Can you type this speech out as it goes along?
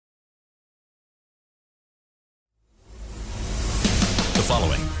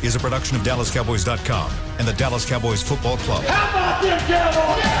following is a production of DallasCowboys.com and the Dallas Cowboys Football Club. How about them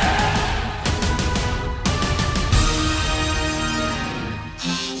Cowboys?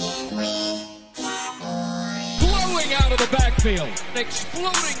 Blowing out of the backfield,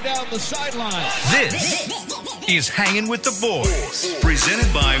 exploding down the sideline. This is Hanging with the Boys,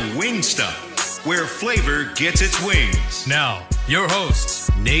 presented by Wingstop, where flavor gets its wings. Now, your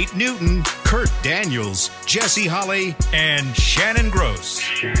hosts, Nate Newton, Kurt Daniels, Jesse Holley, and Shannon Gross.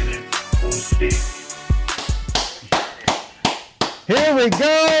 Here we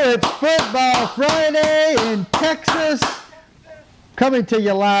go. It's Football Friday in Texas. Coming to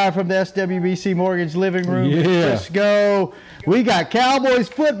you live from the SWBC Mortgage Living Room in Frisco. We got Cowboys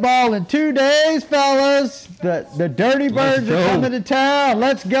football in 2 days, fellas. The Dirty Birds are coming to town.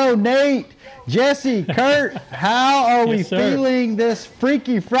 Let's go, Nate, Jesse, Kurt. How are we feeling this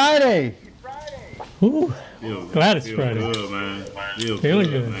Freaky Friday? Ooh, glad it's Friday. Good, man. Feeling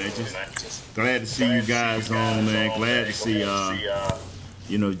good, man. Just glad to see you guys on, man. Glad to see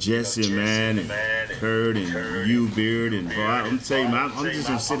Jesse, man, and Kurt, and you, Beard, and bro, I'm telling you, man, I'm just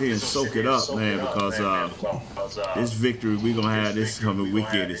gonna sit here and soak it up, man, because this victory we're gonna have this coming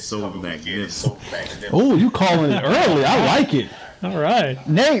weekend is so magnificent. Oh, you calling it early? I like it. All right,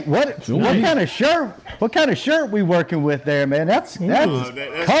 Nate. What kind of shirt? What kind of shirt we working with there, man? That's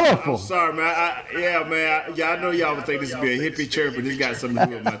colorful. I'm sorry, man. I know y'all would think this would be a hippie shirt, but this got something to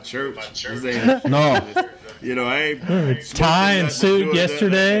do with my church. No. You know, I ain't tie and suit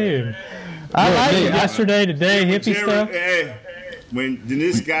yesterday. I like it. Yesterday, today, hippie stuff. Hey, when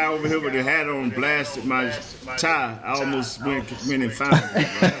this guy over here with the hat on blasted my tie, I almost went and found it.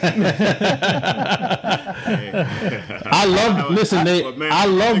 I love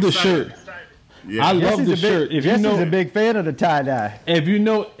the shirt. Yeah. I love the shirt. If Jesse's a big fan of the tie-dye. If you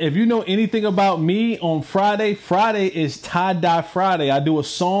know anything about me, on Friday is tie-dye Friday. I do a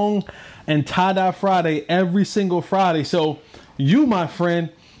song and tie-dye Friday every single Friday. So you, my friend,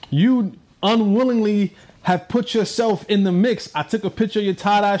 you unwillingly have put yourself in the mix. I took a picture of your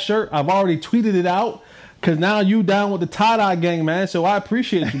tie-dye shirt. I've already tweeted it out because now you down with the tie-dye gang, man. So I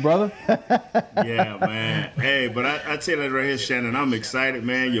appreciate you, brother. Yeah, man. Hey, but I tell you that right here, Shannon, I'm excited,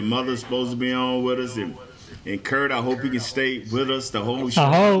 man. Your mother's supposed to be on with us, and Kurt, I hope you can stay with us the whole show.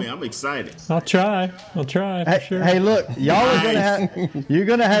 I'm excited. I'll try for sure. Hey, look, y'all are you're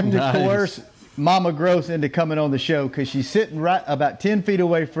gonna have to coerce Mama Gross into coming on the show because she's sitting right about 10 feet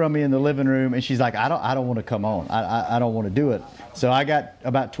away from me in the living room, and she's like, I don't want to come on. I don't want to do it. So I got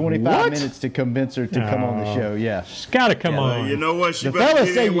about 25 minutes to convince her to come on the show. Yeah, she's got to come on. You know what? She the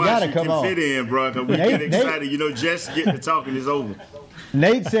fellas say you got to come on. Fit in, bro. Cause we get excited. You know, Jesse getting to talking is over.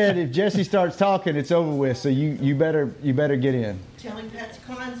 Nate said if Jesse starts talking, it's over with. So you better get in. Tell him Patrick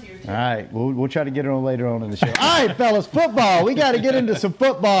Collins here. All right, we'll try to get her on later on in the show. All right, fellas, football. We got to get into some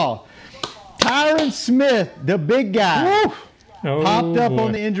football. Tyron Smith, the big guy, popped up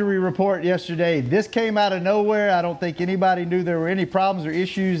on the injury report yesterday. This came out of nowhere. I don't think anybody knew there were any problems or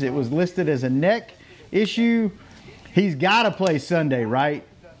issues. It was listed as a neck issue. He's got to play Sunday, right?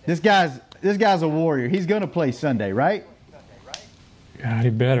 This guy's a warrior. He's going to play Sunday, right? God,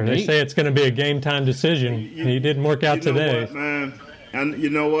 he better. They say it's going to be a game time decision. He didn't work out today. What, man? And you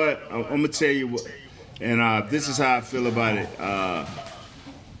know what? I'm going to tell you what. And this is how I feel about it.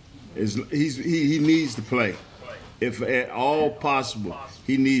 He needs to play. If at all possible,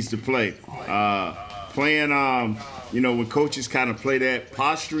 he needs to play. Playing, when coaches kind of play that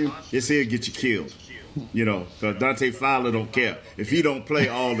posturing, it's here to get you killed. Because Dante Fowler don't care. If he don't play,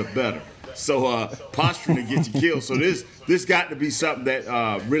 all the better. So posturing to get you killed. So this got to be something that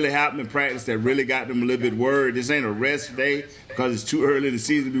really happened in practice that really got them a little bit worried. This ain't a rest day because it's too early in the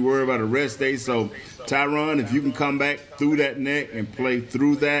season to be worried about a rest day. So Tyron, if you can come back through that neck and play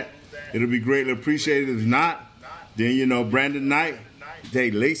through that, it'll be greatly appreciated. If not, then Brandon Knight,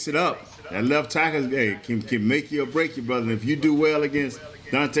 they lace it up. That left tackle can make you or break you, brother. And if you do well against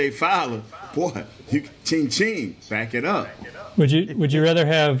Dante Fowler, boy, you ching, back it up. Would you rather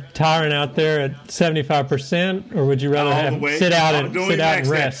have Tyron out there at 75%, or would you rather sit out and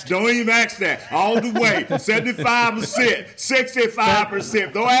rest? Don't even ask that. All the way, 75%,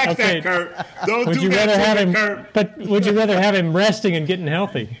 65%. Don't ask that, Kurt. Don't do that, Kurt. But would you rather have him resting and getting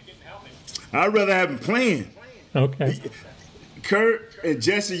healthy? I'd rather have him playing. Okay. Kurt and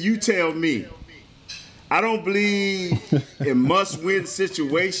Jesse, you tell me. I don't believe in must-win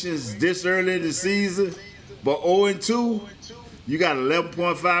situations this early in the season, but 0-2. You got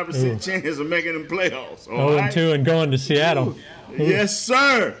 11.5% chance of making them playoffs. 0-2 and going to Seattle. Yes,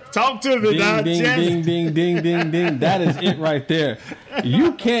 sir. Talk to me now, Ding, ding. That is it right there.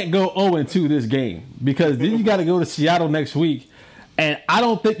 You can't go 0-2 this game because then you got to go to Seattle next week. And I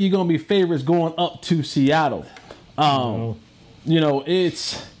don't think you're going to be favorites going up to Seattle. You know,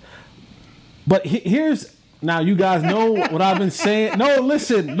 it's... But here's... Now, you guys know what I've been saying. No,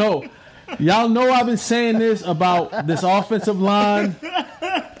 listen. No. Y'all know I've been saying this about this offensive line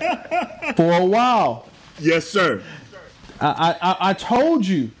for a while. Yes, sir. I told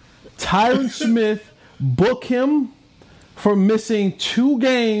you, Tyron Smith, book him for missing 2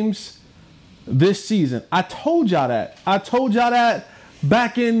 games this season. I told y'all that. I told y'all that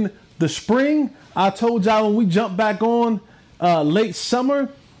back in the spring. I told y'all when we jumped back on late summer.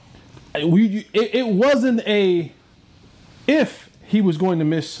 It wasn't a if he was going to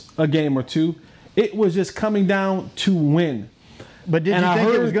miss a game or 2. It was just coming down to when. But did you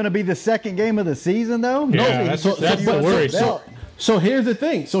think it was going to be the second game of the season, though? Yeah, that's the worry. So here's the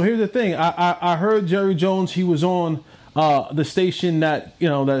thing. I heard Jerry Jones. He was on the station that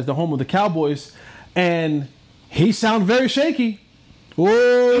is the home of the Cowboys, and he sounded very shaky.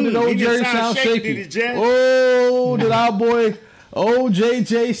 Oh, did old Jerry sound shaky? Oh, did our boy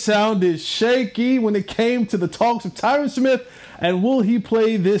JJ sounded shaky when it came to the talks of Tyron Smith and will he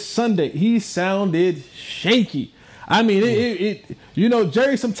play this Sunday? He sounded shaky. I mean,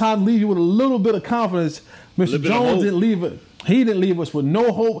 Jerry sometimes leaves you with a little bit of confidence. Mr. Jones didn't leave it. He didn't leave us with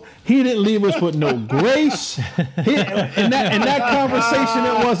no hope. He didn't leave us with no grace. In that conversation,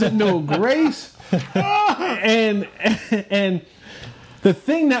 it wasn't no grace. And the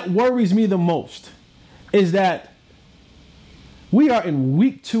thing that worries me the most is that we are in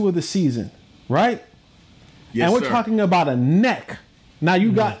week 2 of the season, right? Yes, and we're talking about a neck. Now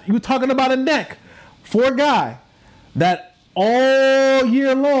you're talking about a neck for a guy that all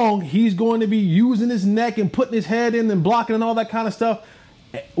year long he's going to be using his neck and putting his head in and blocking and all that kind of stuff.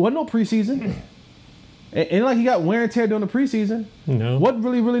 Wasn't no preseason. Ain't like he got wear and tear during the preseason. No. Wasn't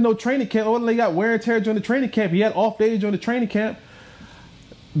really no training camp. Wasn't like he got wear and tear during the training camp. He had off days during the training camp.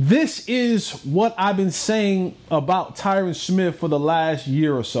 This is what I've been saying about Tyron Smith for the last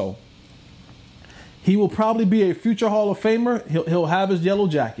year or so. He will probably be a future Hall of Famer. He'll have his yellow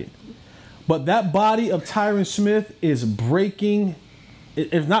jacket. But that body of Tyron Smith is breaking.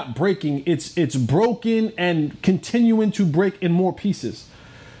 It's not breaking. It's broken and continuing to break in more pieces.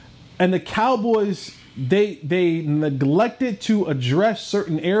 And the Cowboys, they neglected to address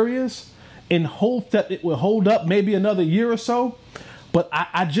certain areas in hope that it will hold up maybe another year or so. But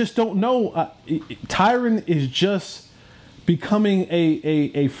I just don't know. Tyron is just becoming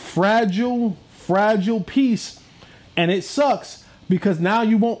a fragile piece, and it sucks because now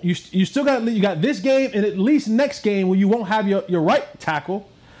you won't. You still got this game and at least next game where you won't have your right tackle,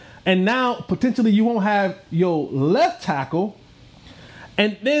 and now potentially you won't have your left tackle,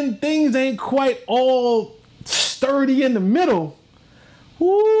 and then things ain't quite all sturdy in the middle.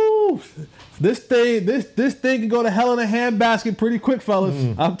 Woo! This thing can go to hell in a handbasket pretty quick,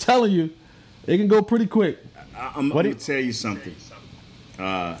 fellas. I'm telling you, it can go pretty quick. I'm going to tell you something.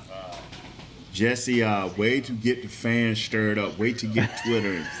 Jesse, way to get the fans stirred up. Wait to get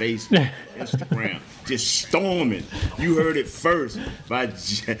Twitter and Facebook, Instagram. Just storming. You heard it first by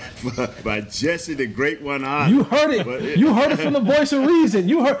Jesse, the great one. You heard it. You heard it from the voice of reason.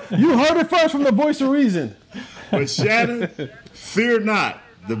 You heard it first from the voice of reason. But Shannon, fear not.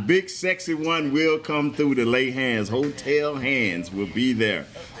 The big sexy one will come through to lay hands. Hotel hands will be there.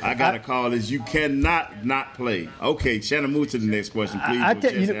 I got to call this. You cannot not play. Okay, Shannon, move to the next question,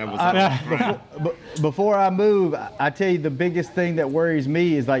 please. Before I move, I tell you the biggest thing that worries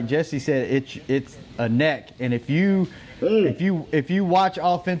me is, like Jesse said, it's a neck. And if you watch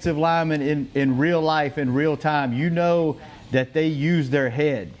offensive linemen in real life, in real time, you know that they use their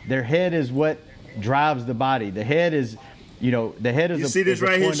head. Their head is what drives the body. The head is... the head is. You see this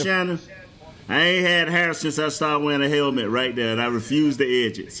right here, Shannon? I ain't had hair since I started wearing a helmet right there, and I refuse to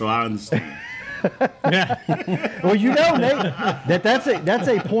edge it, so I understand. Well, Nate, that's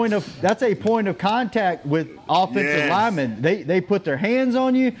a point of contact with offensive linemen. They put their hands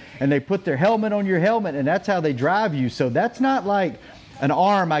on you and they put their helmet on your helmet, and that's how they drive you. So that's not like an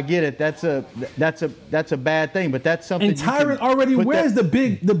arm. I get it. That's a bad thing, but that's something. And Tyron already wears the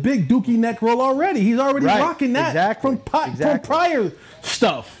big Dookie neck roll already. He's already rocking that from prior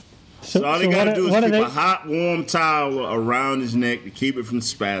stuff. So all they got to do is keep a hot, warm towel around his neck to keep it from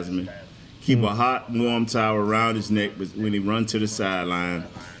spasming. Keep a hot, warm towel around his neck when he runs to the sideline,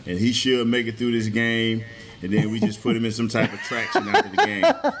 and he should make it through this game. And then we just put him in some type of traction after the game.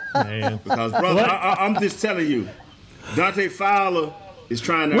 Man. Because, brother, I'm just telling you, Dante Fowler is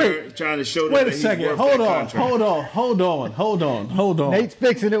trying to show that he's worth that contract. Hold on. Nate's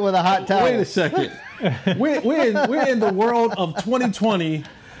fixing it with a hot towel. Wait a second. We're in the world of 2020,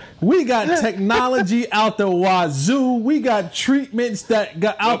 We got technology out the wazoo. We got treatments that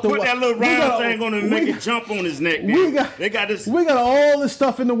got out the wazoo. Put that little round thing on him and make it jump on his neck. They got this. We got all this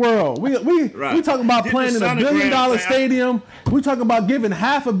stuff in the world. We talking about playing in $1 billion stadium. We talking about giving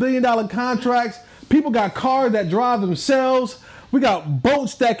 $500 million contracts. People got cars that drive themselves. We got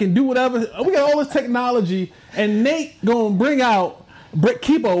boats that can do whatever. We got all this technology, and Nate gonna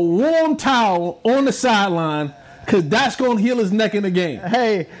keep a warm towel on the sideline. Because that's going to heal his neck in the game.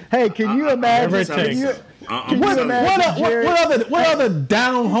 Hey, can you imagine? What other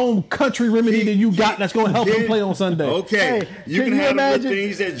down-home country remedy do you got that's going to help him play on Sunday? Okay, you can have them little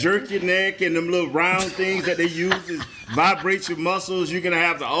things that jerk your neck and them little round things that they use to vibrate your muscles. You're going to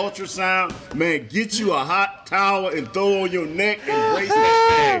have the ultrasound. Man, get you a hot towel and throw on your neck and brace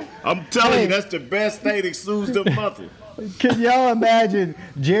that thing. I'm telling you, that's the best thing that soothes the muscle. Can y'all imagine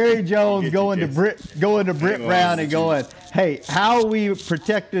Jerry Jones going to Britt Brown and going, hey, how are we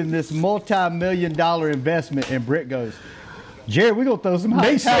protecting this multi-million-dollar investment? And Britt goes, Jerry, we're going to throw some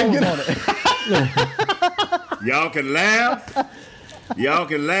hot towels on it. Y'all can laugh.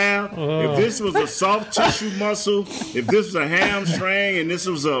 If this was a soft tissue muscle, if this was a hamstring and this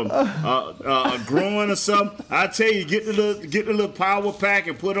was a groin or something, I tell you, get the little power pack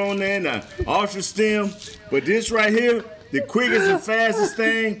and put on there and the ultra stem. But this right here, the quickest and fastest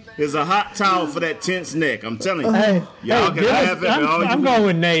thing is a hot towel for that tense neck. I'm telling you. Y'all can laugh at me all you want. I'm going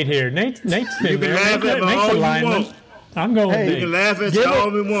with Nate here. Nate's been there. You can laugh at me all you want. I'm going with Nate. You can laugh at you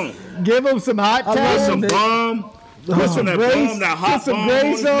all you want. Give him some hot towels. Put some balm. Put some hot balm on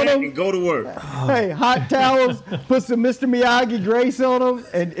his neck and go to work. Hey, hot towels. Put some Mr. Miyagi Grace on him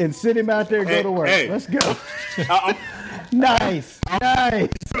and sit him out there and go to work. Let's go. Nice. I'm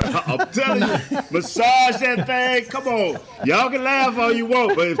telling you, massage that thing. Come on. Y'all can laugh all you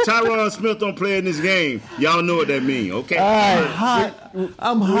want, but if Tyron Smith don't play in this game, y'all know what that means, okay? I'm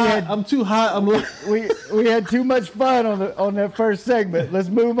hot. I'm too hot. We had too much fun on that first segment. Let's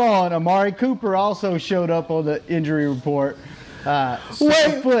move on. Amari Cooper also showed up on the injury report. Wait.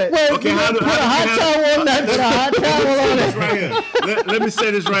 Okay, put a hot towel on that. Put a hot towel on it. Right here. Let me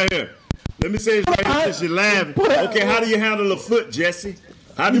say this right here. Since you're laughing. Okay, how do you handle a foot, Jesse?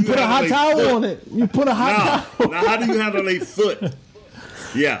 How do you put a hot towel on it? You put a hot towel. Now, how do you handle a foot?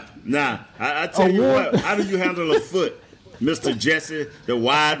 Yeah, I tell you what. How do you handle a foot, Mr. Jesse, the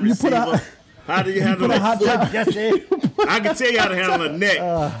wide receiver? How do you handle a foot, Jesse? I can tell you how to handle a neck.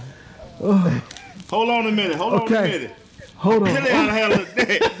 Hold on a minute. Hold on. Tell you how to handle a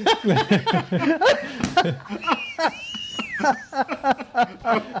neck.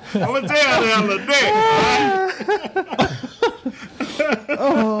 I'm going to tell you how to handle a neck.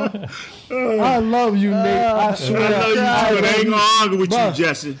 I love you, Nate. I swear. I love you too, but I ain't going to argue with you,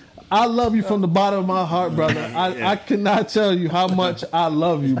 Jesse. I love you from the bottom of my heart, brother. I cannot tell you how much I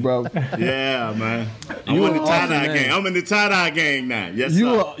love you, bro. Yeah, man. I'm in the tie-dye gang. I'm in the tie-dye gang now. Yes,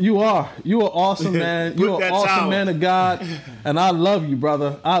 sir. You are awesome, man. You're an awesome man of God, and I love you,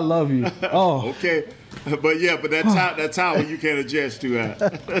 brother. I love you. Oh, okay. But that towel you can't adjust to.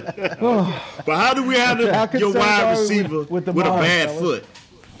 But how do we handle your wide receiver with a bad foot?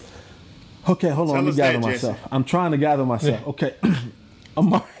 Okay, hold on. Let me gather myself. I'm trying to gather myself. Okay.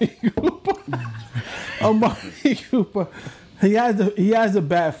 Amari Cooper. He has a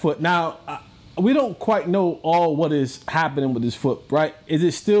bad foot. Now, we don't quite know all what is happening with his foot, right? Is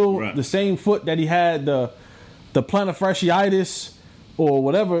it still the same foot that he had the plantar fasciitis or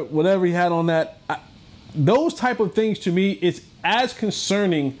whatever he had on that? Those type of things, to me, is as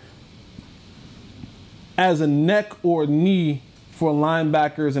concerning as a neck or knee for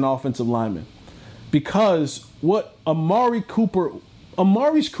linebackers and offensive linemen. Because what Amari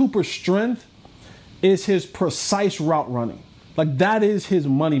Cooper's strength is his precise route running. Like, that is his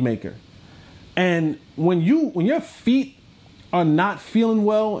moneymaker. And when your feet are not feeling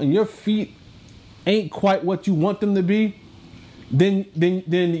well and your feet ain't quite what you want them to be, then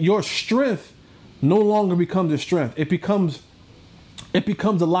your strength no longer becomes a strength. It becomes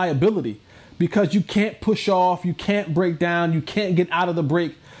a liability because you can't push off, you can't break down, you can't get out of the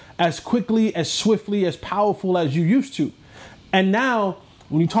break as quickly, as swiftly, as powerful as you used to. And now,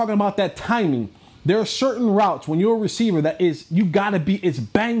 when you're talking about that timing, there are certain routes when you're a receiver that is, it's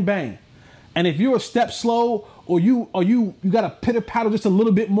bang, bang. And if you're a step slow or you got to pitter paddle just a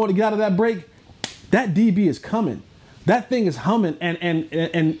little bit more to get out of that break, that DB is coming. That thing is humming. And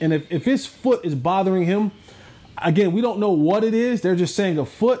if his foot is bothering him, again, we don't know what it is. They're just saying a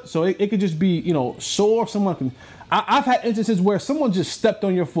foot. So it could just be, sore. I've had instances where someone just stepped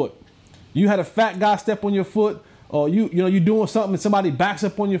on your foot. You had a fat guy step on your foot, or you're doing something and somebody backs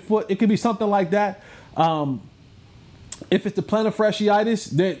up on your foot. It could be something like that. If it's the plantar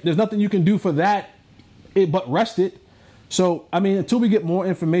fasciitis, there's nothing you can do for that but rest it. So, I mean, until we get more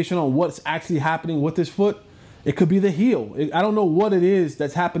information on what's actually happening with his foot, it could be the heel. I don't know what it is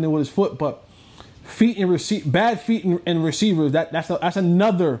that's happening with his foot, but bad feet and receivers, that's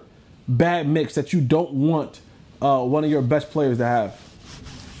another bad mix that you don't want one of your best players to have.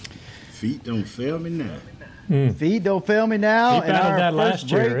 Feet don't fail me now. Feet don't fail me now. He battled that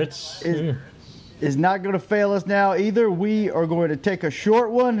last year. Is not going to fail us now either. We are going to take a short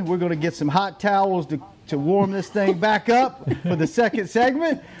one. We're going to get some hot towels to warm this thing back up for the second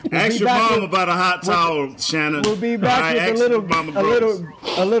segment. Ask your mom about a hot towel, Shannon. We'll be back with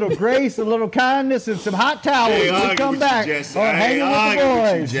a little grace, a little kindness, and some hot towels. We'll come back on Hanging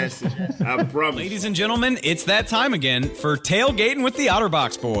with the Boys. I promise. Ladies and gentlemen, it's that time again for Tailgating with the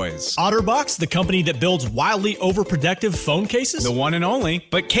OtterBox Boys. OtterBox, the company that builds wildly overprotective phone cases? The one and only.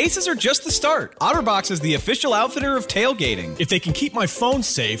 But cases are just the start. OtterBox is the official outfitter of tailgating. If they can keep my phone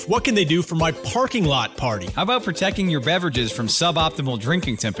safe, what can they do for my parking lot party? How about protecting your beverages from suboptimal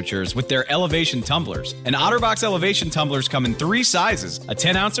drinking temperatures with their Elevation tumblers? And OtterBox Elevation tumblers come in 3 sizes, a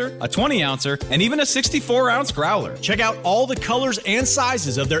 10-ouncer, a 20-ouncer, and even a 64-ounce growler. Check out all the colors and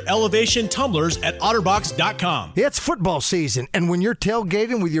sizes of their Elevation tumblers at OtterBox.com. It's football season, and when you're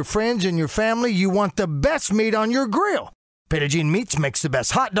tailgating with your friends and your family, you want the best meat on your grill. Petit Meats makes the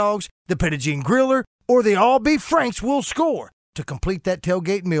best hot dogs, the Petit Griller, or the all-beef Franks will score. To complete that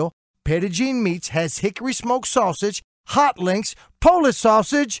tailgate meal, Petit Meats has hickory smoked sausage, hot links, Polish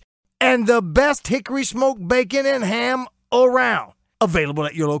sausage, and the best hickory smoked bacon and ham around. Available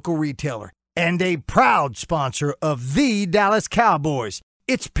at your local retailer. And a proud sponsor of the Dallas Cowboys.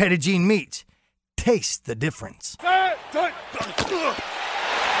 It's Petit Meats. Taste the difference.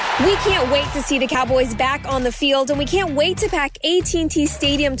 We can't wait to see the Cowboys back on the field, and we can't wait to pack AT&T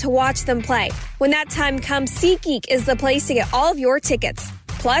Stadium to watch them play. When that time comes, SeatGeek is the place to get all of your tickets.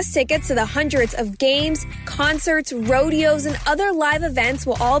 Plus, tickets to the hundreds of games, concerts, rodeos, and other live events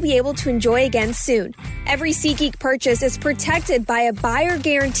we'll all be able to enjoy again soon. Every SeatGeek purchase is protected by a buyer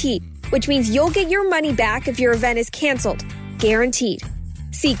guarantee, which means you'll get your money back if your event is canceled. Guaranteed.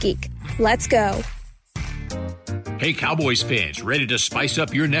 SeatGeek. Let's go. Hey, Cowboys fans, ready to spice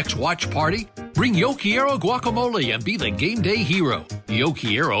up your next watch party? Bring Yo Quiero guacamole and be the game day hero. Yo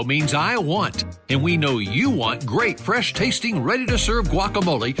Quiero means I want, and we know you want great, fresh-tasting, ready-to-serve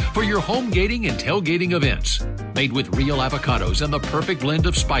guacamole for your home gating and tailgating events. Made with real avocados and the perfect blend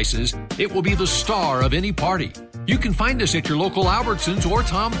of spices, it will be the star of any party. You can find us at your local Albertsons or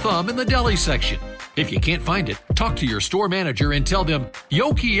Tom Thumb in the deli section. If you can't find it, talk to your store manager and tell them,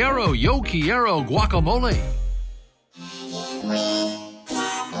 Yo Quiero guacamole.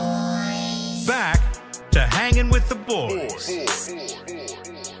 Back to Hanging with the Boys.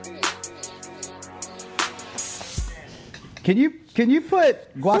 Can you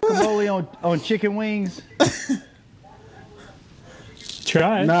put guacamole on chicken wings?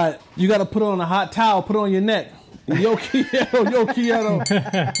 Try it. Nah, you got to put it on a hot towel. Put it on your neck. Yo Quiero,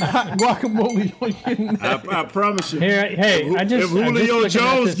 hot guacamole on your neck. I promise you. If Julio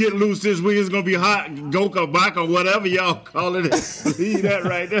Jones get loose this week, it's gonna be hot goka back or whatever y'all call it. Leave that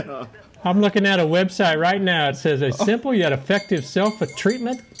right there. I'm looking at a website right now. It says a simple yet effective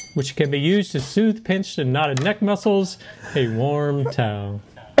self-treatment, which can be used to soothe pinched and knotted neck muscles. A warm towel.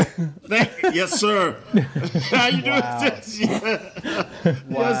 Yes, sir. How you doing? Wow.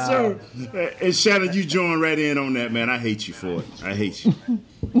 Yes, sir. And Shannon, you join right in on that, man. I hate you for it. I hate you.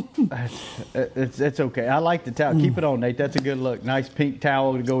 It's okay. I like the towel. Keep it on, Nate. That's a good look. Nice pink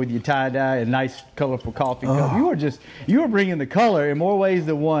towel to go with your tie-dye and nice colorful coffee cup. You were bringing the color in more ways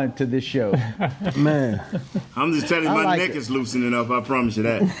than one to this show. Man. I'm just telling you, my neck is loosening up. I promise you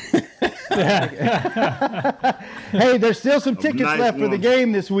that. Hey, there's still some tickets left for the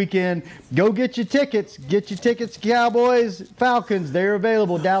game this weekend. Go get your tickets. Get your tickets, Cowboys, Falcons. They're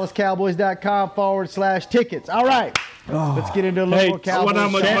available. DallasCowboys.com/tickets. All right. Let's get into a little more Cowboys. I wonder how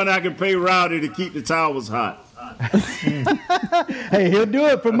much money I can pay Rowdy to keep the towels hot. Hey, he'll do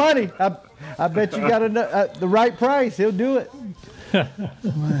it for money. I bet you got the right price. He'll do it.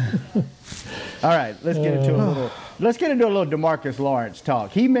 All right, let's get into a little DeMarcus Lawrence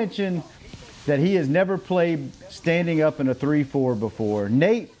talk. He mentioned that he has never played standing up in a 3-4 before.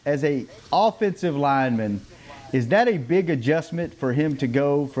 Nate, as a offensive lineman, is that a big adjustment for him to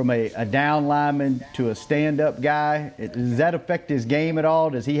go from a down lineman to a stand-up guy? Does that affect his game at all?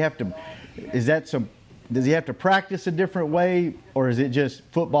 Does he have to practice a different way, or is it just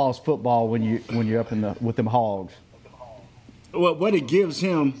football's football when you're up with them hogs? Well, what it gives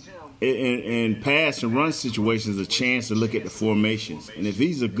him in pass and run situations a chance to look at the formations. And if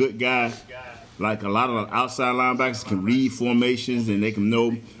he's a good guy Like a lot of outside linebackers can read formations and they can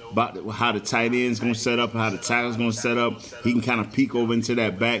know about how the tight end's going to set up, how the tackle's going to set up. He can kind of peek over into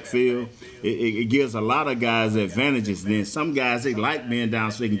that backfield. It gives a lot of guys advantages. Then some guys, they like being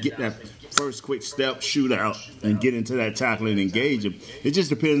down so they can get that first quick step, shoot out, and get into that tackle and engage them. It just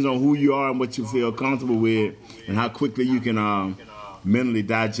depends on who you are and what you feel comfortable with and how quickly you can mentally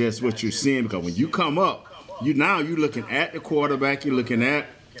digest what you're seeing. Because when you come up, you're looking at the quarterback, you're looking at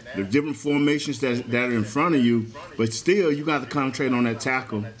the different formations that are in front of you, but still you got to concentrate on that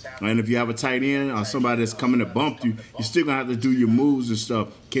tackle. And if you have a tight end or somebody that's coming to bump you, you're still going to have to do your moves and stuff.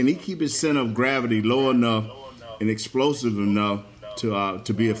 Can he keep his center of gravity low enough and explosive enough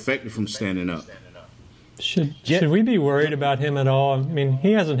to be effective from standing up? Should we be worried about him at all? I mean,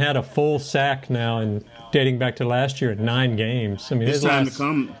 he hasn't had a full sack now, and dating back to last year at 9 games. I mean,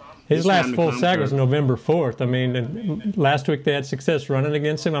 His last full sack was November 4th. I mean, last week they had success running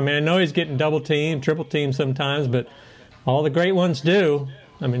against him. I mean, I know he's getting double teamed, triple teamed sometimes, but all the great ones do.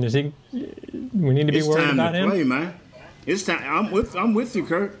 I mean, we need to be worried about him? It's time to play, man. It's time. I'm with you,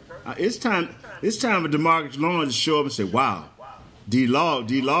 Kurt. It's time for DeMarcus Lawrence to show up and say, wow,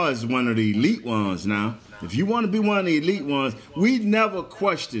 D-Law is one of the elite ones now. If you want to be one of the elite ones, we never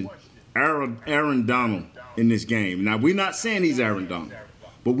questioned Aaron Donald in this game. Now, we're not saying he's Aaron Donald,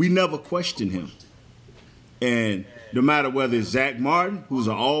 but we never questioned him. And no matter whether it's Zach Martin, who's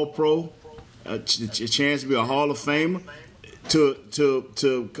an all-pro, a chance to be a Hall of Famer,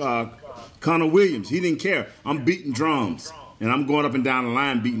 to Connor Williams, he didn't care. I'm beating drums, and I'm going up and down the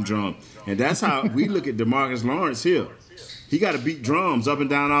line beating drums. And that's how we look at DeMarcus Lawrence here. He got to beat drums up and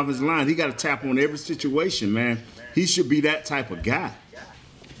down off his line. He got to tap on every situation, man. He should be that type of guy.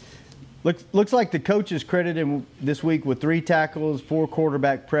 Looks like the coaches credited him this week with 3 tackles, 4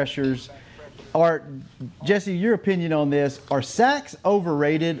 quarterback pressures. Jesse, your opinion on this, are sacks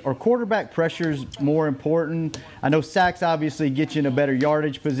overrated? Are quarterback pressures more important? I know sacks obviously get you in a better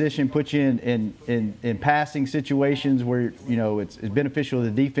yardage position, put you in passing situations where, you know, it's beneficial to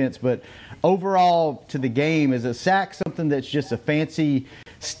the defense. But overall to the game, is a sack something that's just a fancy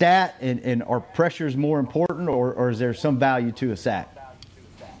stat and are pressures more important, or is there some value to a sack?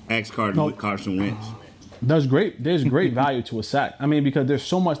 Ask Carson Wentz. There's great value to a sack. I mean, because there's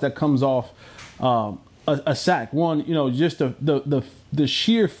so much that comes off a sack. One, you know, just the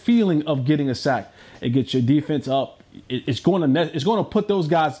sheer feeling of getting a sack. It gets your defense up. It's going to put those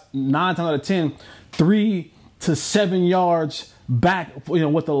guys 9 times out of 10, 3 to 7 yards back. You know,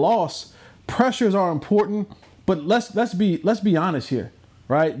 with the loss, pressures are important. But let's be honest here,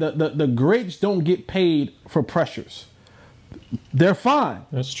 right? The greats don't get paid for pressures. They're fine.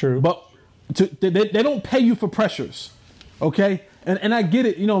 That's true. But they don't pay you for pressures, okay? And I get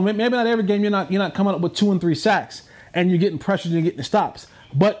it. You know, maybe not every game you're not coming up with 2 and 3 sacks and you're getting pressures and you're getting stops.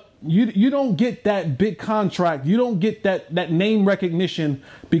 But you don't get that big contract. You don't get that name recognition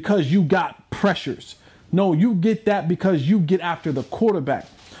because you got pressures. No, you get that because you get after the quarterback.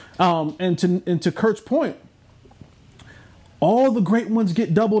 And to Kurt's point, all the great ones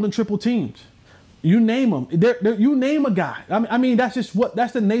get doubled and triple teamed. You name them. You name a guy. I mean, that's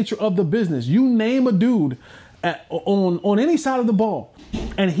the nature of the business. You name a dude on any side of the ball,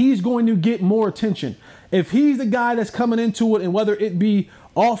 and he's going to get more attention. If he's the guy that's coming into it, and whether it be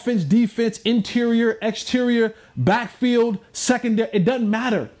offense, defense, interior, exterior, backfield, secondary, it doesn't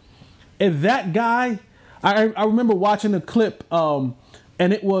matter. If that guy, I remember watching a clip, and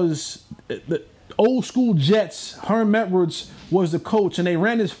it was the old school Jets. Herm Edwards was the coach, and they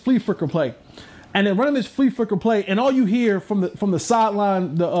ran this flea flicker play. And they're running this flea flicker play, and all you hear from the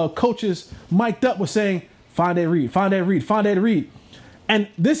sideline, the coaches mic'd up was saying, "Find Ed Reed, find Ed Reed, find Ed Reed." And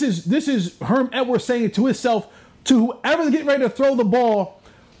this is Herm Edwards saying it to himself, to whoever's getting ready to throw the ball,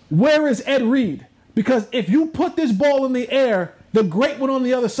 where is Ed Reed? Because if you put this ball in the air, the great one on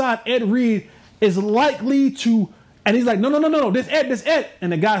the other side, Ed Reed, is likely to, and he's like, no, this Ed.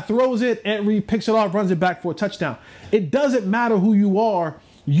 And the guy throws it, Ed Reed picks it off, runs it back for a touchdown. It doesn't matter who you are.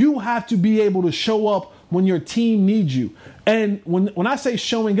 You have to be able to show up when your team needs you. And when I say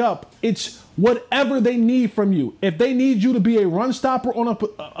showing up, it's whatever they need from you. If they need you to be a run stopper on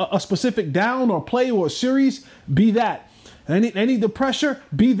a specific down or play or a series, be that. They need the pressure,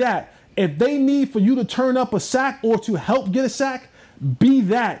 be that. If they need for you to turn up a sack or to help get a sack, be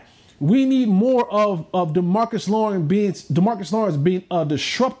that. We need more of DeMarcus Lawrence being a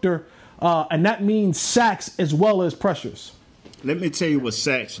disruptor, and that means sacks as well as pressures. Let me tell you what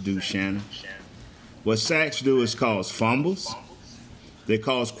sacks do, Shannon. What sacks do is cause fumbles. They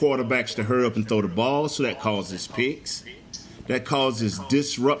cause quarterbacks to hurry up and throw the ball, so that causes picks. That causes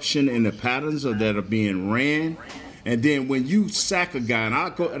disruption in the patterns that are being ran. And then when you sack a guy,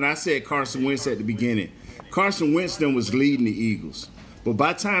 and I said Carson Wentz at the beginning, Carson Wentz then was leading the Eagles. But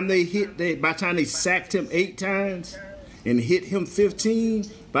by the time they sacked him 8 times and hit him 15,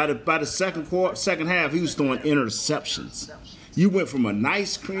 by the second half, he was throwing interceptions. You went from a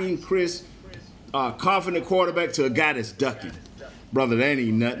nice, crisp, confident quarterback to a guy that's ducking. Brother, that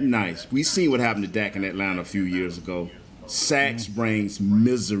ain't nothing nice. We seen what happened to Dak in Atlanta a few years ago. Sacks brings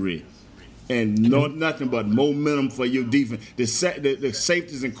misery. And nothing but momentum for your defense. The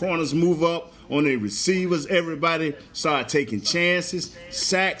safeties and corners move up on their receivers. Everybody start taking chances.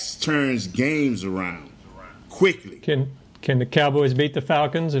 Sacks turns games around quickly. Can the Cowboys beat the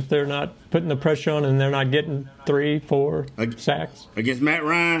Falcons if they're not putting the pressure on and they're not getting 3-4 sacks? Against Matt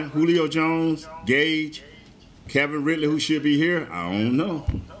Ryan, Julio Jones, Gage, Kevin Ridley, who should be here, I don't know.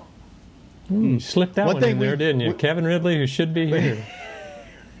 You slipped that one in there, didn't you? Kevin Ridley, who should be here.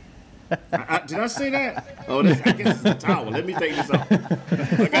 Did I say that? Oh, I guess it's the towel. Let me take this off.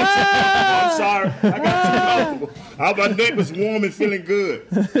 I'm sorry. I got too comfortable. My neck was warm and feeling good.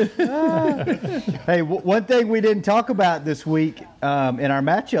 Hey, one thing we didn't talk about this week in our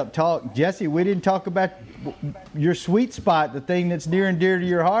matchup talk, Jesse, we didn't talk about your sweet spot, the thing that's near and dear to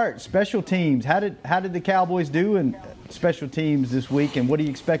your heart, special teams. How did the Cowboys do in special teams this week, and what do you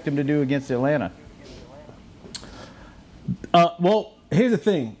expect them to do against Atlanta? Well, here's the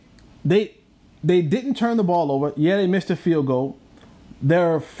thing. They didn't turn the ball over. Yeah, they missed a field goal.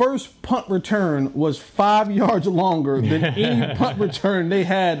 Their first punt return was 5 yards longer than any punt return they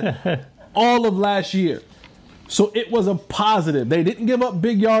had all of last year. So it was a positive. They didn't give up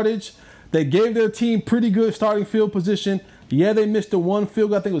big yardage. They gave their team pretty good starting field position. Yeah, they missed the one field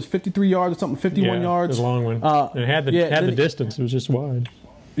goal. I think it was 53 yards or something, 51 yards. It was a long one. It had the distance. It was just wide.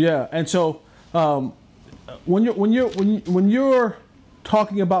 Yeah, and so when you're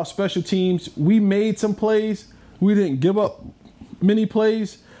talking about special teams, we made some plays. We didn't give up many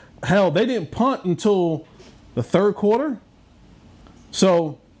plays. Hell, they didn't punt until the third quarter.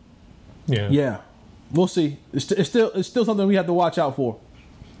 So, yeah, we'll see. It's still something we have to watch out for.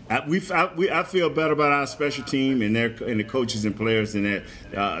 I feel better about our special team and the coaches and players than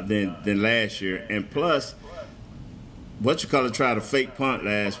last year. And plus, tried a fake punt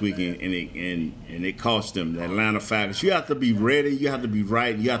last weekend, and it cost them, the Atlanta Falcons. You have to be ready. You have to be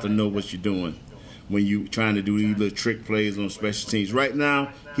right. You have to know what you're doing when you're trying to do these little trick plays on special teams. Right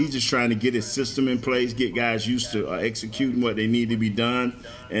now, he's just trying to get his system in place, get guys used to executing what they need to be done,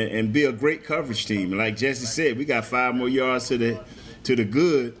 and be a great coverage team. And like Jesse said, we got 5 more yards to the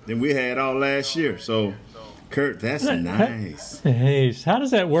good than we had all last year. So, Kurt, that's nice. Hey, how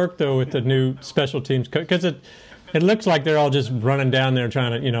does that work, though, with the new special teams? Because it looks like they're all just running down there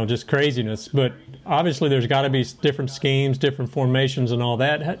trying to, just craziness. But obviously there's got to be different schemes, different formations and all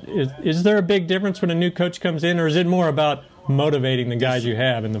that. Is there a big difference when a new coach comes in, or is it more about motivating the guys you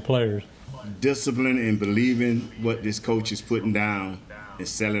have and the players? Discipline and believing what this coach is putting down and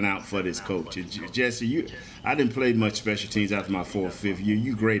selling out for this coach. Jesse, I didn't play much special teams after my 4th, 5th year.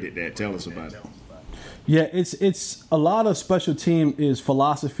 You great at that. Tell us about it. Yeah, it's a lot of special team is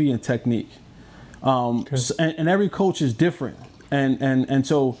philosophy and technique. And every coach is different, and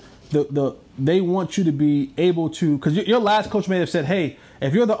so they want you to be able to, because your last coach may have said, hey,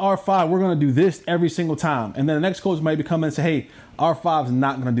 if you're the R5, we're going to do this every single time, and then the next coach might come in and say, hey, R5 is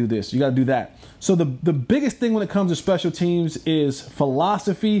not going to do this, you got to do that. So the biggest thing when it comes to special teams is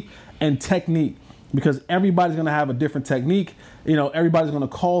philosophy and technique, because everybody's going to have a different technique. Everybody's going to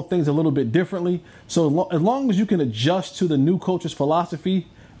call things a little bit differently. So as long as you can adjust to the new coach's philosophy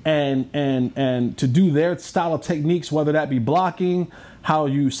and to do their style of techniques, whether that be blocking, how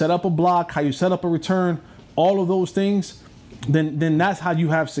you set up a block, how you set up a return, all of those things, then that's how you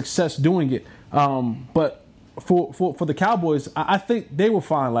have success doing it. But for the Cowboys, I think they were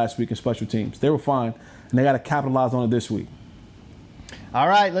fine last week in special teams. They were fine, and they got to capitalize on it this week. All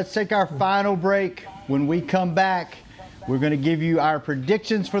right, let's take our final break. When we come back, we're going to give you our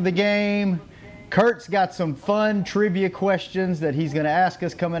predictions for the game. Kurt's got some fun trivia questions that he's going to ask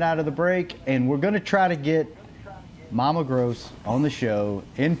us coming out of the break, and we're going to try to get Mama Gross on the show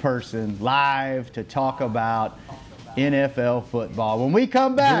in person, live, to talk about NFL football. When we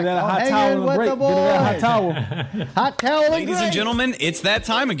come back, hanging with the boys. Hot towel. Ladies and gentlemen, it's that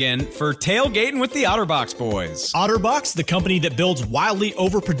time again for Tailgating with the OtterBox boys. OtterBox, the company that builds wildly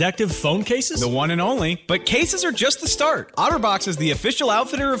overprotective phone cases? The one and only. But cases are just the start. OtterBox is the official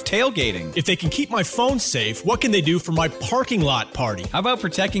outfitter of tailgating. If they can keep my phone safe, what can they do for my parking lot party? How about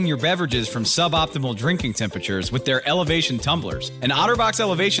protecting your beverages from suboptimal drinking temperatures with their elevation tumblers? And OtterBox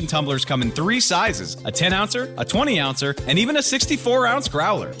elevation tumblers come in 3 sizes, a 10-ouncer, a 20-ouncer, 20-ouncer, and even a 64-ounce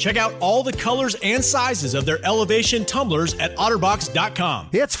growler. Check out all the colors and sizes of their Elevation tumblers at OtterBox.com.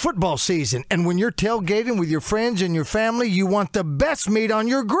 It's football season, and when you're tailgating with your friends and your family, you want the best meat on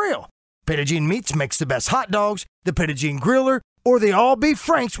your grill. Petit Meats makes the best hot dogs, the Petit Griller, or the all-beef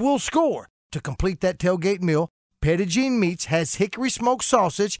Franks will score. To complete that tailgate meal, Petit Meats has hickory smoked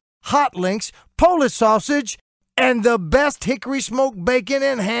sausage, hot links, Polish sausage, and the best hickory smoked bacon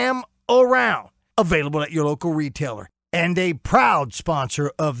and ham around. Available at your local retailer. And a proud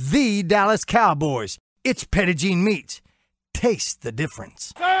sponsor of the Dallas Cowboys. It's Petit Meats. Taste the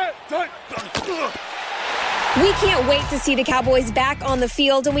difference. We can't wait to see the Cowboys back on the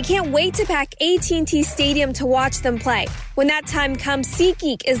field, and we can't wait to pack AT&T Stadium to watch them play. When that time comes,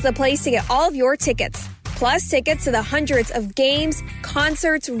 SeatGeek is the place to get all of your tickets. Plus, tickets to the hundreds of games,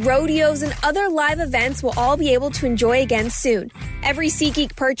 concerts, rodeos, and other live events we'll all be able to enjoy again soon. Every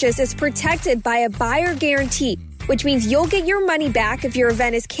SeatGeek purchase is protected by a buyer guarantee, which means you'll get your money back if your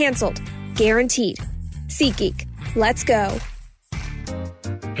event is canceled. Guaranteed. SeatGeek. Let's go.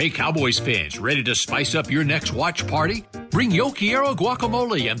 Hey, Cowboys fans, ready to spice up your next watch party? Bring Yo Quiero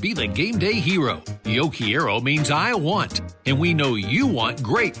guacamole and be the game day hero. Yo Quiero means I want, and we know you want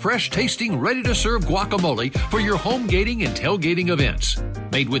great, fresh-tasting, ready-to-serve guacamole for your home gating and tailgating events.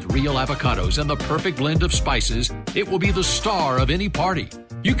 Made with real avocados and the perfect blend of spices, it will be the star of any party.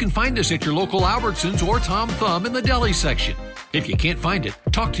 You can find us at your local Albertsons or Tom Thumb in the deli section. If you can't find it,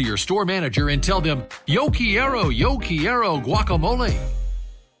 talk to your store manager and tell them, Yo Quiero guacamole.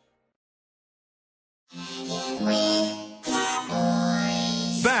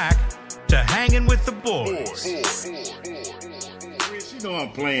 Back to Hanging with the Boys. You know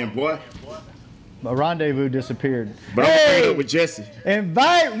I'm playing, boy. A rendezvous disappeared. But I'm playing up with Jesse.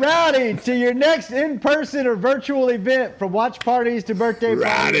 Invite Rowdy to your next in-person or virtual event, from watch parties to birthday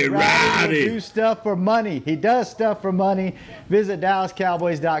parties. Rowdy will do stuff for money. He does stuff for money. Visit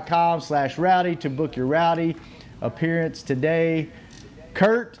DallasCowboys.com/Rowdy to book your Rowdy appearance today.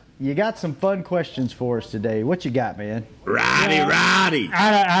 Kurt, you got some fun questions for us today. What you got, man? Rowdy.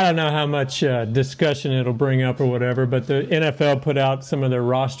 I don't know how much discussion it'll bring up or whatever, but the NFL put out some of their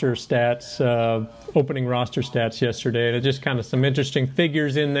roster stats, opening roster stats yesterday. There's just kind of some interesting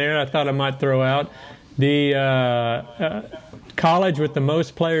figures in there I thought I might throw out. The college with the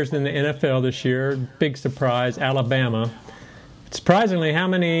most players in the NFL this year, big surprise, Alabama. Surprisingly, how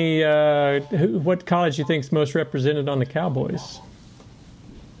many? What college do you think is most represented on the Cowboys?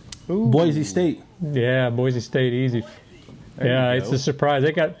 Ooh. Boise State. Yeah, Boise State, easy. Yeah, it's a surprise.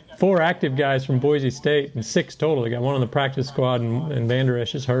 They got 4 active guys from Boise State and 6 total. They got 1 on the practice squad, and Van Der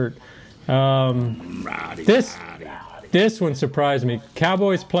Esch is hurt. This one surprised me.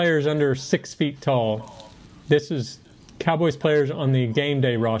 Cowboys players under 6 feet tall. This is Cowboys players on the game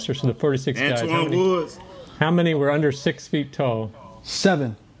day roster, so the 46 guys. How many were under 6 feet tall?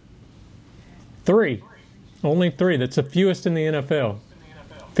 7. 3. Only 3. That's the fewest in the NFL.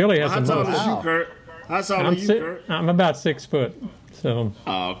 Philly has the most. How tall is you, Kurt? How tall are you, Kurt? I'm about 6 foot. So.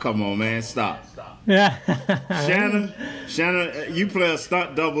 Oh, come on, man. Stop. Yeah. Shannon, you play a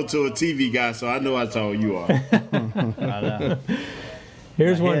stunt double to a TV guy, so I know how tall you are.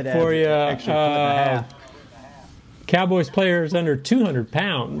 Here's one for you. Cowboys players under 200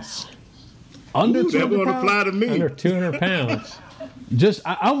 pounds. Under 200 that won't pounds? apply to me. Under 200 pounds.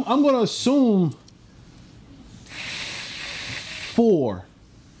 I'm going to assume 4.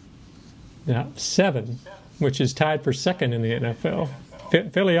 Yeah, 7, which is tied for second in the NFL.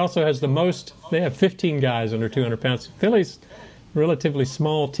 Philly also has the most. They have 15 guys under 200 pounds. Philly's a relatively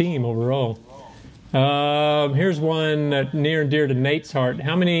small team overall. Here's one near and dear to Nate's heart.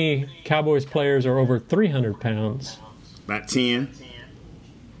 How many Cowboys players are over 300 pounds? About 10.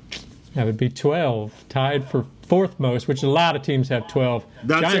 That would be 12, tied for 4th most, which a lot of teams have 12.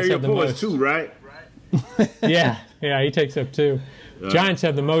 Giants have the most. 2, right? Yeah, he takes up 2. Giants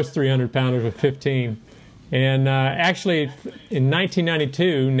have the most 300-pounders with 15. And actually, in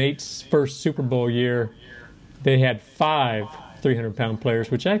 1992, Nate's first Super Bowl year, they had 5 300-pound players,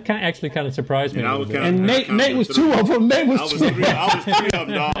 which actually kind of surprised me. And Nate was 2 of them. Nate was 2 of them. I was 3 of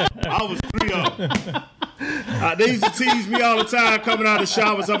them, dog. I was 3 of them. They used to tease me all the time coming out of the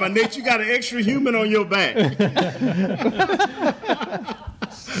shower. So I'm like, Nate, you got an extra human on your back.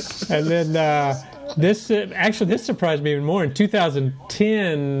 And then this surprised me even more. In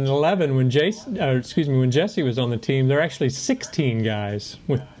 2010-11, when Jesse was on the team, there were actually 16 guys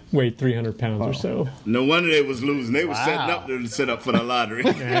weighed 300 pounds or so. No wonder they was losing. They was setting up to set up for the lottery.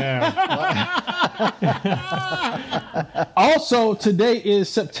 Yeah. Also, today is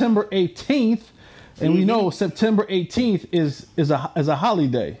September 18th, and we know September 18th is a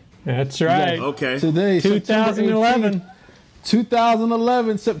holiday. That's right. Okay. Today, 2011.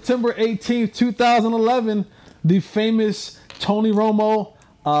 2011, September 18th, 2011, the famous Tony Romo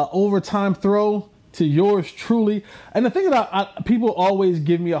overtime throw to yours truly. And the thing that people always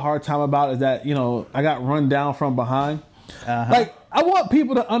give me a hard time about is that, I got run down from behind. Like, I want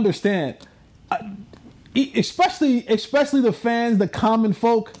people to understand, especially the fans, the common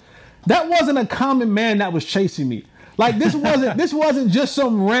folk, that wasn't a common man that was chasing me. Like, this wasn't just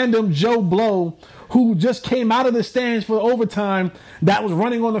some random Joe Blow who just came out of the stands for overtime that was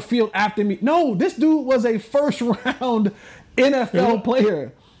running on the field after me. No, this dude was a first-round NFL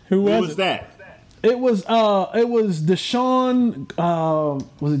player. Who was that? It was Deshaun.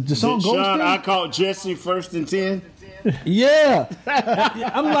 Was it Deshaun Goldstein? I called Jesse first and 10. Yeah,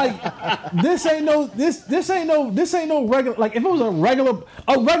 I'm like, this ain't no regular. Like, if it was a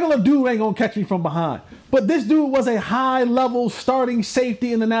regular dude ain't gonna catch me from behind. But this dude was a high level starting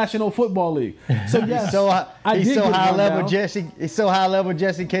safety in the National Football League. So yes, he's so high level. Jesse, he's so high level.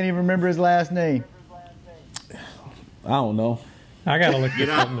 Jesse can't even remember his last name. I don't know. I gotta look it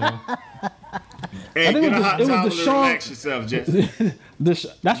up now. Hey, I think it was Deshaun. Relax yourself, Jesse.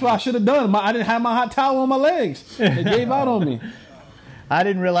 That's what I should have done. I didn't have my hot towel on my legs. It gave out on me. I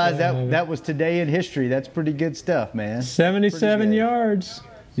didn't realize that was today in history. That's pretty good stuff, man. 77 yards.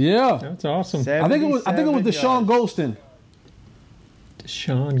 Yeah, that's awesome. I think it was Deshaun Goldstein.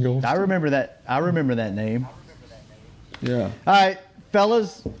 Deshaun Goldstein. I remember that name. Yeah. All right,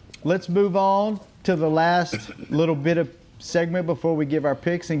 fellas, let's move on to the last little bit of segment before we give our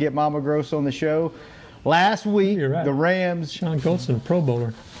picks and get Mama Gross on the show. Last week, right. The Rams. Sean Goldstein, Pro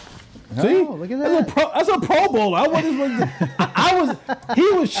Bowler. See, look at that. That's a Pro Bowler.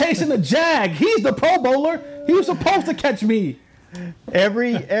 He was chasing the Jag. He's the Pro Bowler. He was supposed to catch me.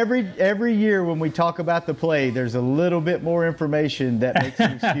 Every year when we talk about the play, there's a little bit more information that makes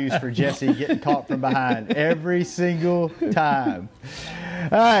an excuse for Jesse getting caught from behind every single time.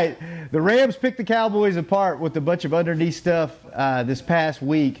 All right, the Rams picked the Cowboys apart with a bunch of underneath stuff this past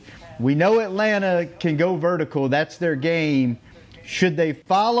week. We know Atlanta can go vertical. That's their game. Should they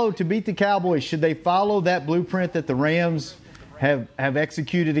follow to beat the Cowboys? Should they follow that blueprint that the Rams have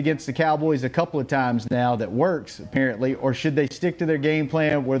executed against the Cowboys a couple of times now that works, apparently, or should they stick to their game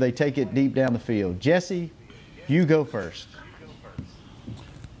plan where they take it deep down the field? Jesse, you go first.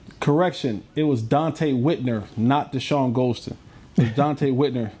 Correction, it was Dante Whitner, not Deshaun Goldstein. It was Dante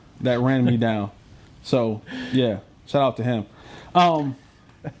Whitner that ran me down. So, yeah, shout out to him. I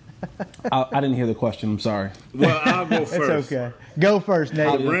didn't hear the question. I'm sorry. Well, I'll go first. It's okay. Go first,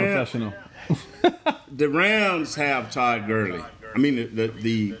 Nate. Professional. The Rams have Todd Gurley. I mean,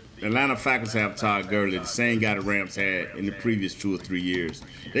 the Atlanta Falcons have Todd Gurley, the same guy the Rams had in the previous 2 or 3 years.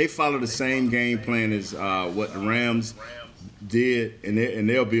 They follow the same game plan as what the Rams did, and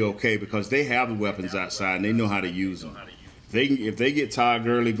they'll be okay because they have the weapons outside and they know how to use them. If they get Todd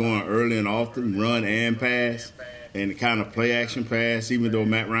Gurley going early and often, run and pass, and kind of play action pass, even though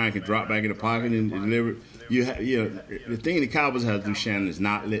Matt Ryan can drop back in the pocket and deliver. The thing the Cowboys have to do, Shannon, is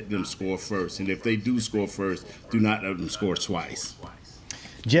not let them score first. And if they do score first, do not let them score twice.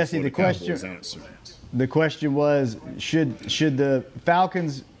 Jesse, the question was, should the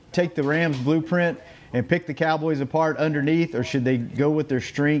Falcons take the Rams blueprint and pick the Cowboys apart underneath, or should they go with their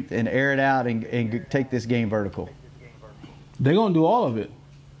strength and air it out and take this game vertical? They're going to do all of it.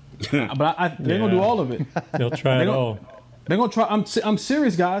 But they're going to do all of it. They'll try it all. They're going to try. I'm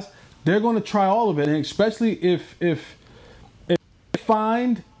serious, guys. They're going to try all of it, and especially if they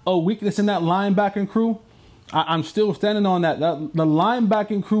find a weakness in that linebacking crew, I'm still standing on that. The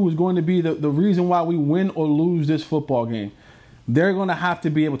linebacking crew is going to be the reason why we win or lose this football game. They're going to have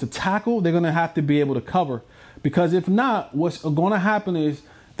to be able to tackle. They're going to have to be able to cover. Because if not, what's going to happen is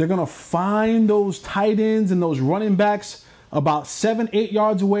they're going to find those tight ends and those running backs about 7-8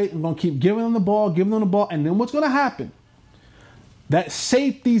 yards away. They're going to keep giving them the ball, and then what's going to happen? That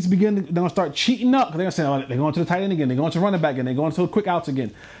safeties they're going to start cheating up. They're going to say, they're going to the tight end again. They're going to running back again. They're going to the quick outs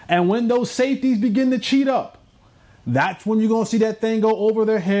again. And when those safeties begin to cheat up, that's when you're going to see that thing go over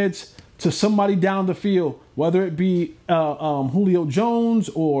their heads to somebody down the field, whether it be Julio Jones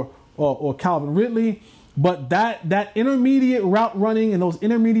or Calvin Ridley. But that intermediate route running and those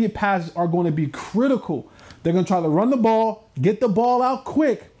intermediate passes are going to be critical. They're going to try to run the ball, get the ball out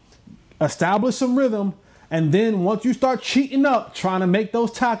quick, establish some rhythm, and then once you start cheating up, trying to make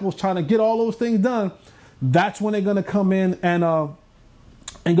those tackles, trying to get all those things done, that's when they're going to come in and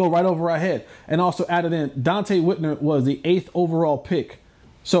go right over our head. And also added in, Dante Whitner was the 8th overall pick.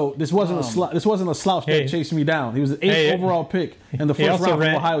 So this wasn't a slouch that chased me down. He was the 8th overall pick in the first round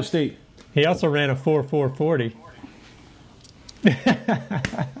from Ohio State. He also ran a 4.440.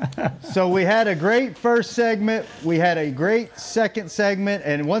 So we had a great first segment. We had a great second segment.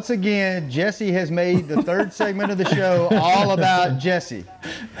 And once again, Jesse has made the third segment of the show all about Jesse.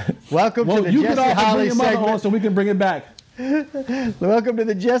 Welcome to the Jesse Holly segment. So we can bring it back. Welcome to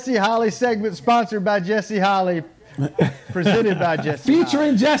the Jesse Holly segment, sponsored by Jesse Holly, presented by Jesse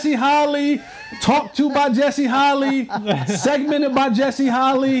Featuring Jesse Holly, talked to by Jesse Holly, segmented by Jesse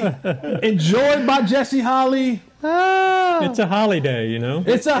Holly, enjoyed by Jesse Holly. It's a holiday, you know.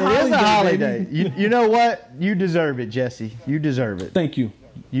 It's a holiday. You know what? You deserve it, Jesse. You deserve it. Thank you.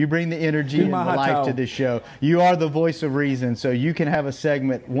 You bring the energy and the life to this show. You are the voice of reason, so you can have a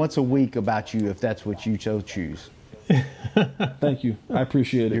segment once a week about you if that's what you so choose. Thank you. I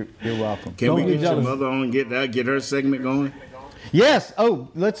appreciate it. You're welcome. Can we get your mother on and get her segment going? Yes. Oh,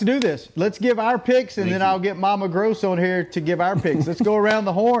 let's do this. Let's give our picks, and then I'll get Mama Gross on here to give our picks. Let's go around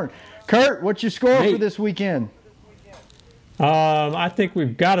the horn. Kurt, what's your score for this weekend? I think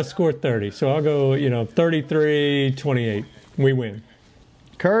we've got to score 30. So I'll go, 33-28. We win.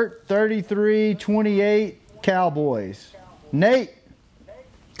 Kurt, 33-28, Cowboys. Nate.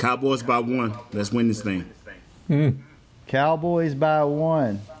 Cowboys by 1. Let's win this thing. Cowboys by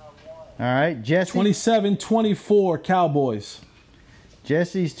 1. All right, Jesse. 27-24, Cowboys.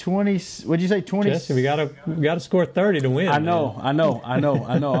 Jesse's 20. What'd you say? 20. Jesse, we gotta score 30 to win. I know.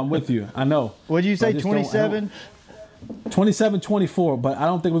 I'm with you. I know. What'd you say? 27. 27-24, but I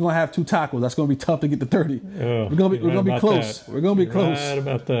don't think we're gonna have 2 tackles. That's gonna be tough to get to 30. Oh, we're gonna be close. That. We're gonna be close. Right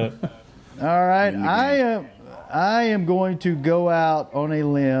about that. All right, I am going to go out on a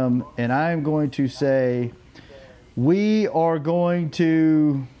limb, and I am going to say we are going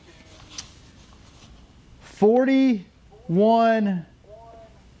to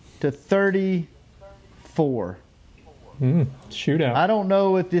 41-34. Shootout. I don't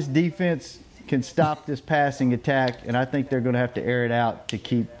know if this defense can stop this passing attack, and I think they're going to have to air it out to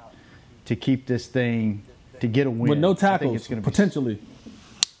keep this thing, to get a win. With no tackles, potentially.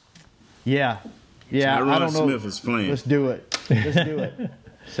 Yeah. I don't know. Smith is playing. Let's do it.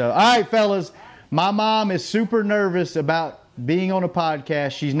 So, all right, fellas. My mom is super nervous about being on a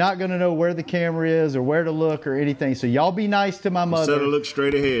podcast. She's not going to know where the camera is or where to look or anything. So y'all be nice to my mother. Instead of look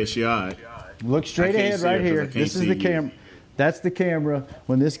straight ahead, she all right. Look straight ahead right here. This is the camera. That's the camera.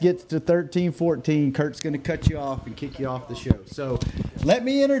 When this gets to 13-14, Kurt's going to cut you off and kick you off the show. So let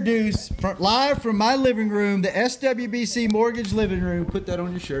me introduce, live from my living room, the SWBC Mortgage living room. Put that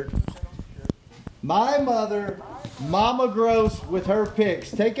on your shirt. My mother, Mama Gross, with her picks.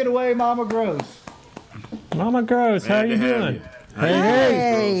 Take it away, Mama Gross. Mama Gross, how you doing?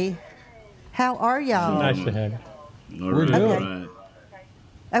 Hey. How are y'all? Nice to have you. All right.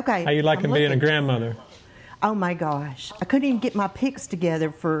 Okay. How you liking being a grandmother? Oh my gosh. I couldn't even get my picks together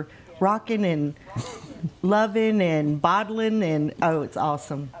for rocking and loving and bottling, and it's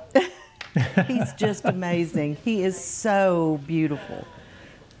awesome. He's just amazing. He is so beautiful.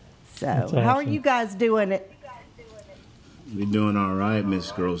 So, awesome. How are you guys doing it? We're doing all right,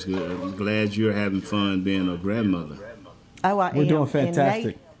 Miss Gross. I'm glad you're having fun being a grandmother. Oh, I am. We're doing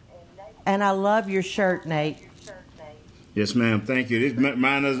fantastic. And I love your shirt, Nate. Yes, ma'am. Thank you. This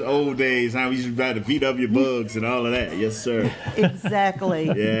mine is old days. How we used to buy the VW bugs and all of that. Yes, sir. Exactly.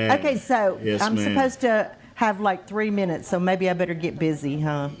 Yeah. Okay, so yes, I'm ma'am. supposed to have like 3 minutes, so maybe I better get busy,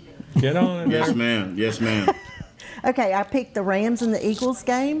 huh? Get on it. Yes, ma'am. Yes, ma'am. Okay, I picked the Rams and the Eagles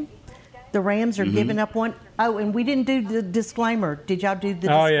game. The Rams are giving up one. Oh, and we didn't do the disclaimer. Did y'all do the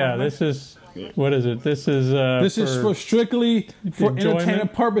disclaimer? Oh, yeah. This is, what is it? This is for strictly for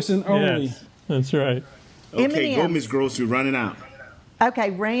entertainment purposes only. Yes, that's right. Okay, go, Miss Gross. You're running out.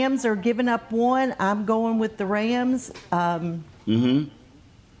 Okay, Rams are giving up one. I'm going with the Rams. That's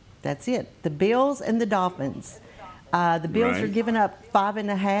it. The Bills and the Dolphins. The Bills are giving up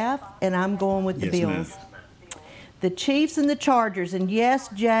 5.5, and I'm going with the Bills. Ma'am. The Chiefs and the Chargers. And yes,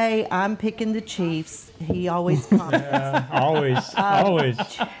 Jay, I'm picking the Chiefs. He always comments. Always.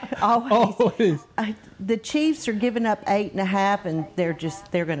 The Chiefs are giving up 8.5, and they're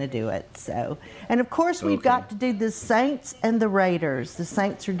going to do it. So, and of course we've got to do the Saints and the Raiders. The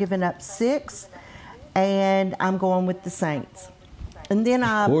Saints are giving up 6, and I'm going with the Saints. And then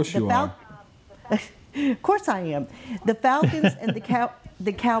of course you are. Of course I am. The Falcons and the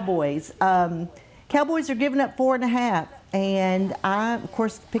Cowboys. Cowboys are giving up 4.5, and I'm, of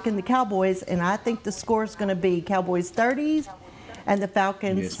course, picking the Cowboys, and I think the score is going to be Cowboys 30 and the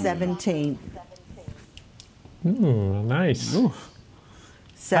Falcons 17. Ooh, nice.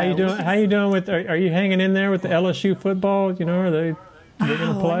 So, how you doing? How you doing with? Are you hanging in there with the LSU football? You know, are they going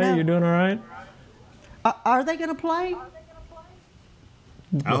to play? No. You doing all right? Are they going to play?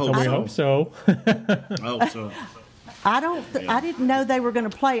 I hope we hope so. I hope so. I didn't know they were going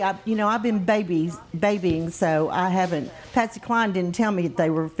to play. I've been babying, so I haven't. Patsy Cline didn't tell me they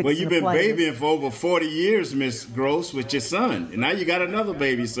were fixing to play. Well, you've been babying for over 40 years, Miss Gross, with your son, and now you got another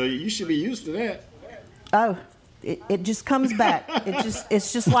baby, so you should be used to that. Oh, it just comes back.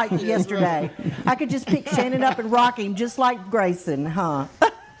 It's just like yesterday. I could just pick Shannon up and rock him just like Grayson, huh?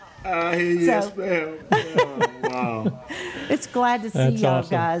 Yes, ma'am. Oh, wow. It's glad to see y'all, awesome.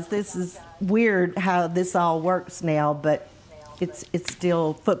 Guys. This is weird how this all works now, but it's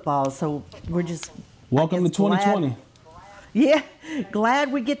still football, so we're just welcome to 2020.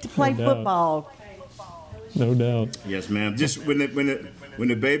 Glad we get to play football. No doubt. Yes, ma'am. Just when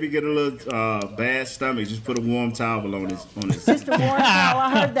the baby get a little bad stomach, just put a warm towel on his. Just a warm towel. I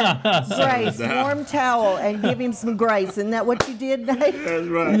heard that. Grace, warm towel, and give him some grace. Isn't that what you did, Nate? That's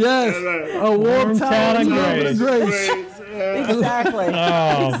right. Yes, that's right. A warm towel and grace. Exactly.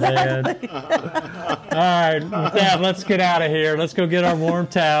 Oh, exactly. Man. All right, with that, let's get out of here. Let's go get our warm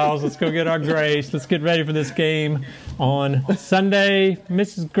towels. Let's go get our grace. Let's get ready for this game on Sunday.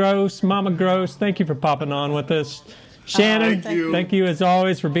 Mrs. Gross, Mama Gross, thank you for popping on with us. Shannon, thank you as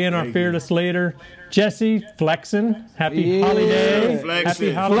always for being our fearless leader. Jesse, flexing. Happy holiday.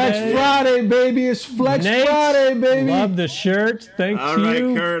 Happy holiday. Flex Friday, baby. It's Flex Friday, baby. Love the shirt. Thank you. All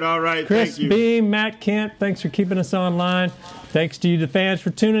right, Kurt. All right. Chris thank you. Beam, Matt Kent, thanks for keeping us online. Thanks to you, the fans, for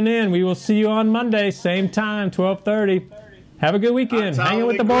tuning in. We will see you on Monday, same time, 12:30. Have a good weekend. Hanging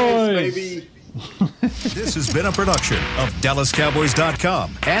with the boys. Baby. This has been a production of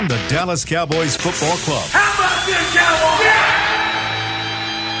DallasCowboys.com and the Dallas Cowboys Football Club. How about this, Cowboys? Yeah!